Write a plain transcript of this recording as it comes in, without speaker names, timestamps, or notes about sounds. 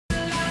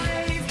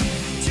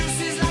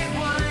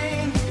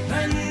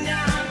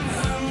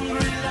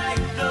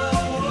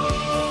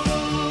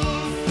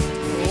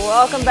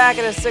Welcome back.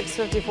 It is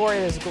 6:54.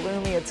 It is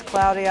gloomy. It's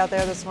cloudy out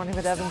there this morning,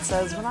 but Evan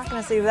says we're not going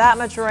to see that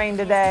much rain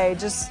today.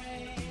 Just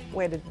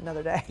wait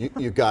another day.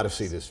 You got to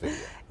see this video.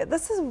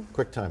 This is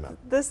quick timeout.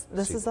 This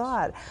is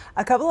odd.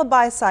 A couple of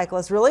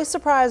bicyclists really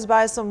surprised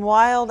by some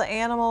wild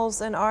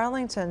animals in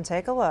Arlington.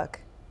 Take a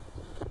look.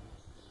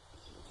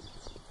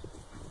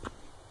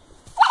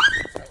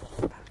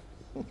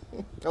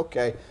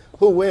 Okay,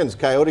 who wins,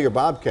 coyote or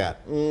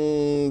bobcat?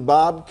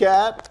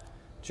 Bobcat.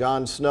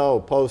 John Snow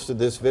posted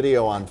this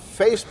video on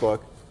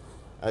Facebook.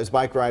 His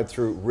bike ride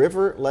through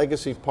River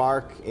Legacy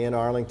Park in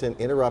Arlington,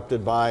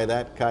 interrupted by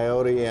that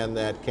coyote and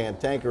that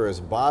cantankerous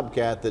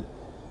bobcat that,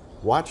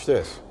 watch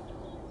this,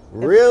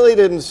 really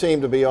didn't seem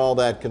to be all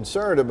that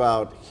concerned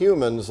about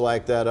humans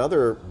like that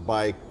other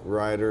bike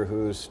rider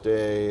who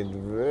stayed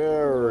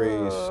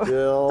very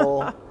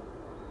still.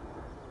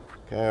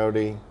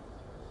 Coyote,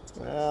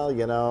 well,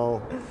 you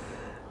know,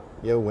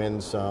 you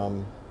win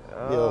some,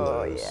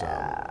 you'll lose some.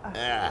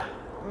 Yeah.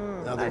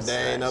 Another nice day,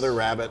 stretch. another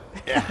rabbit.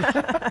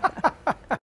 Yeah.